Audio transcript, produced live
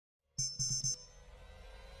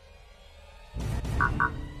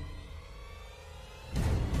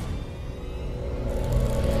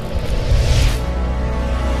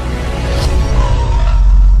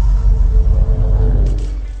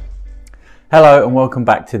Hello and welcome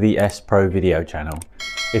back to the SPRO video channel.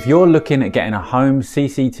 If you're looking at getting a home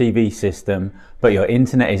CCTV system, but your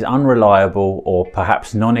internet is unreliable or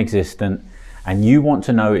perhaps non-existent, and you want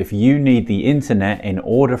to know if you need the internet in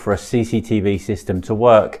order for a CCTV system to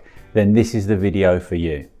work, then this is the video for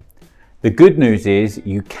you. The good news is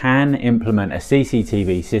you can implement a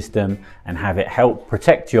CCTV system and have it help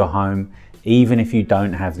protect your home even if you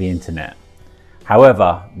don't have the internet.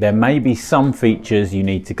 However, there may be some features you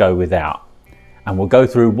need to go without, and we'll go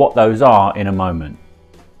through what those are in a moment.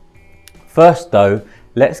 First though,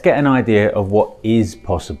 let's get an idea of what is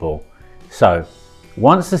possible. So,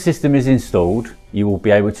 once the system is installed, you will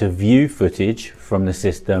be able to view footage from the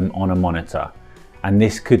system on a monitor, and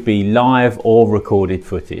this could be live or recorded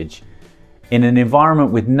footage. In an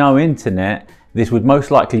environment with no internet, this would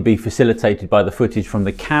most likely be facilitated by the footage from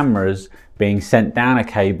the cameras being sent down a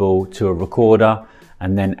cable to a recorder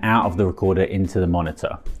and then out of the recorder into the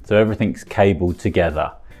monitor. So everything's cabled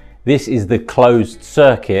together. This is the closed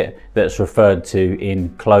circuit that's referred to in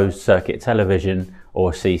closed circuit television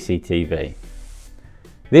or CCTV.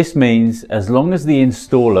 This means as long as the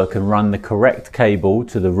installer can run the correct cable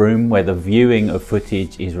to the room where the viewing of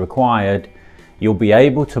footage is required, you'll be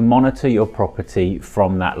able to monitor your property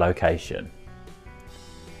from that location.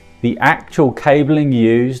 The actual cabling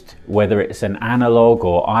used, whether it's an analog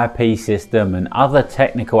or IP system and other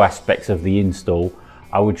technical aspects of the install,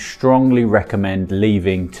 I would strongly recommend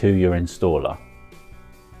leaving to your installer.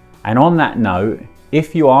 And on that note,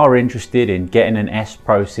 if you are interested in getting an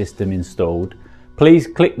SPRO system installed, please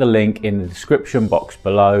click the link in the description box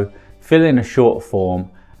below, fill in a short form,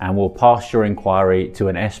 and we'll pass your inquiry to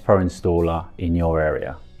an SPRO installer in your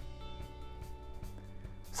area.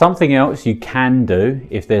 Something else you can do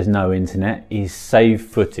if there's no internet is save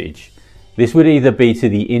footage. This would either be to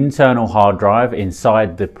the internal hard drive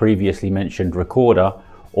inside the previously mentioned recorder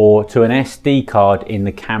or to an SD card in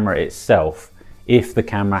the camera itself, if the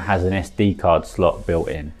camera has an SD card slot built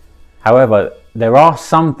in. However, there are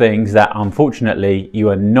some things that unfortunately you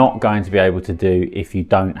are not going to be able to do if you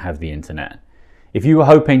don't have the internet. If you were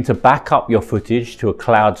hoping to back up your footage to a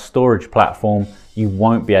cloud storage platform, you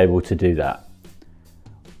won't be able to do that.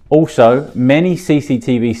 Also, many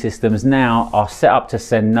CCTV systems now are set up to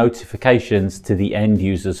send notifications to the end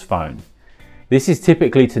user's phone. This is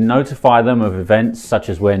typically to notify them of events such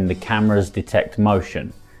as when the cameras detect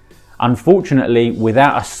motion. Unfortunately,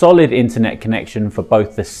 without a solid internet connection for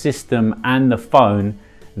both the system and the phone,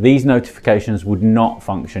 these notifications would not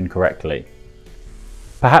function correctly.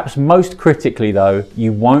 Perhaps most critically though,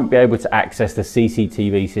 you won't be able to access the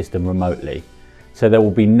CCTV system remotely. So there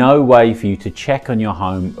will be no way for you to check on your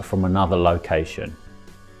home from another location.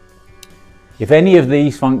 If any of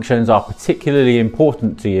these functions are particularly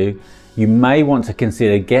important to you, you may want to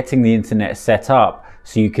consider getting the internet set up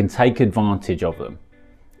so you can take advantage of them,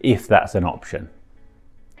 if that's an option.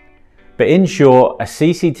 But in short, a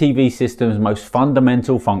CCTV system's most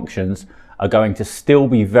fundamental functions are going to still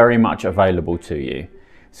be very much available to you,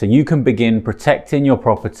 so you can begin protecting your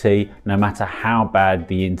property no matter how bad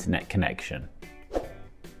the internet connection.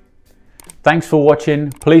 Thanks for watching.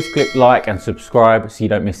 Please click like and subscribe so you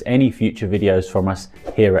don't miss any future videos from us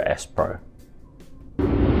here at SPRO.